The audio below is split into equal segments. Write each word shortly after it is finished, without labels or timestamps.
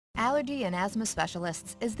Allergy and Asthma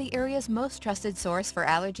Specialists is the area's most trusted source for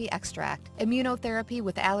allergy extract. Immunotherapy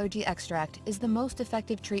with Allergy Extract is the most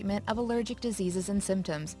effective treatment of allergic diseases and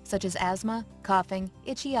symptoms, such as asthma, coughing,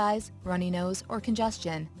 itchy eyes, runny nose, or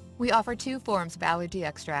congestion. We offer two forms of allergy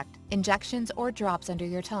extract, injections or drops under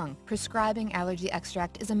your tongue. Prescribing allergy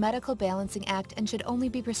extract is a medical balancing act and should only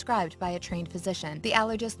be prescribed by a trained physician. The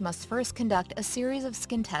allergist must first conduct a series of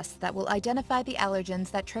skin tests that will identify the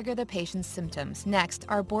allergens that trigger the patient's symptoms. Next,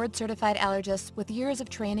 our board-certified allergists with years of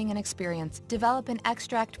training and experience develop an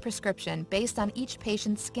extract prescription based on each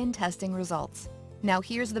patient's skin testing results. Now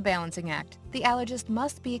here's the balancing act. The allergist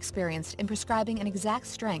must be experienced in prescribing an exact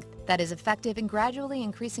strength that is effective in gradually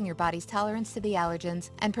increasing your body's tolerance to the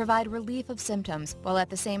allergens and provide relief of symptoms, while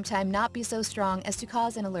at the same time not be so strong as to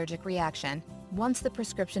cause an allergic reaction. Once the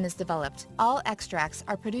prescription is developed, all extracts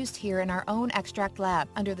are produced here in our own extract lab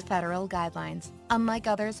under the federal guidelines. Unlike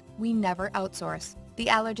others, we never outsource. The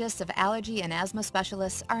allergists of Allergy and Asthma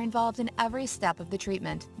Specialists are involved in every step of the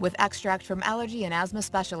treatment. With extract from Allergy and Asthma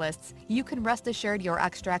Specialists, you can rest assured your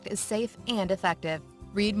extract is safe and effective.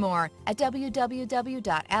 Read more at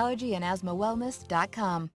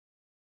www.allergyandasthmawellness.com.